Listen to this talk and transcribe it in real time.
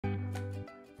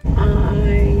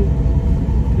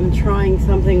trying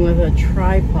something with a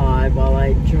tripod while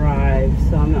I drive,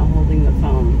 so I'm not holding the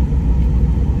phone.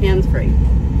 Hands free.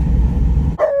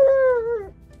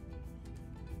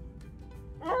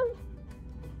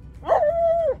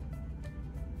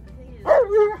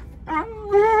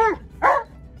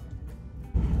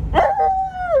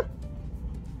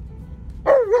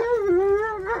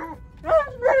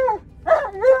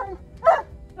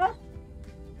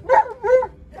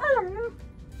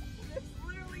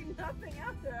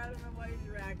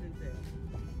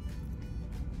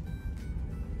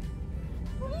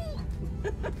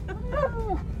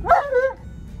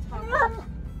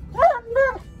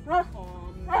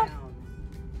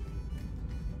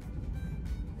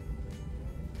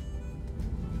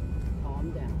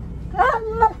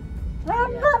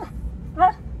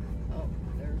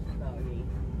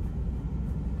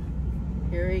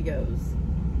 Here he goes.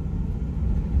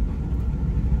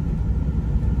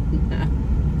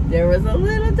 There was a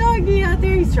little doggy out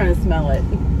there. He's trying to smell it.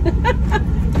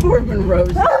 Poor Monroe.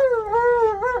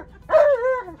 Oh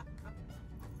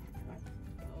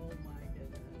my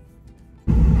goodness.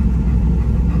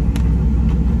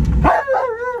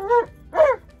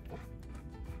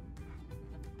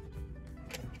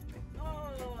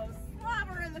 Oh,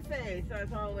 slobber in the face.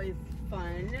 That's always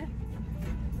fun.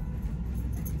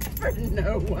 For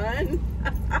no one.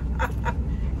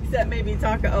 Except maybe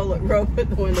Tonka. Oh, look, Ro put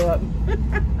the window up.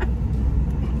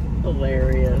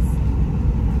 Hilarious.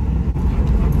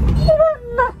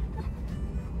 What?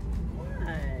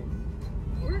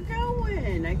 We're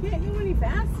going. I can't go any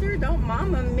faster. Don't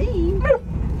mama me.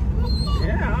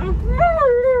 Yeah.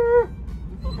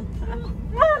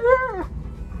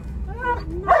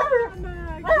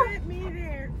 Mama, get me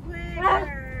there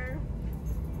quicker.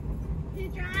 You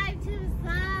drive too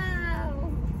slow.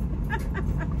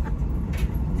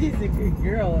 She's a good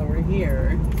girl over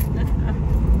here.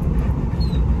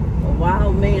 A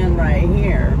wild man right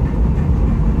here.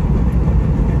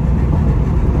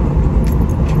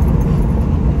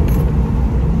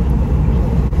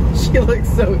 She looks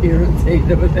so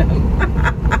irritated with him.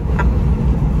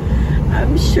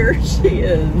 I'm sure she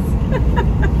is.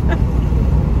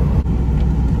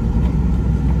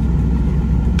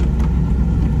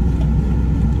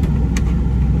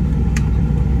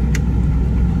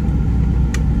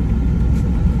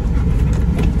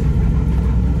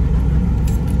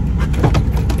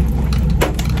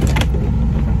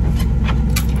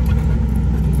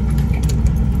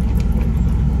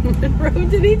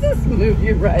 Did he just move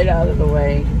you right out of the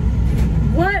way?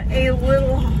 What a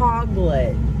little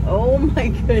hoglet. Oh my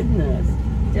goodness.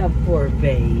 That poor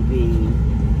baby.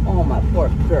 Oh, my poor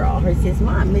girl. He says,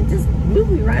 Mom, it just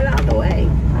moved me right out of the way.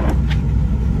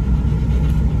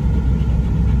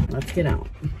 Let's get out.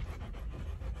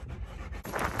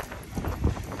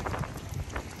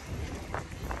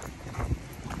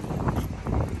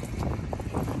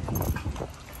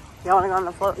 You want to go on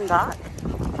the floating dock?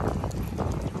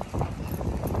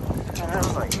 I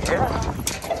was like, yeah,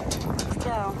 let's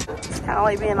go. It's kind of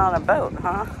like being on a boat,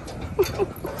 huh?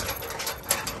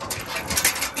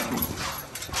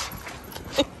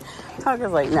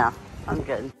 Tonka's like, no, I'm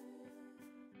good.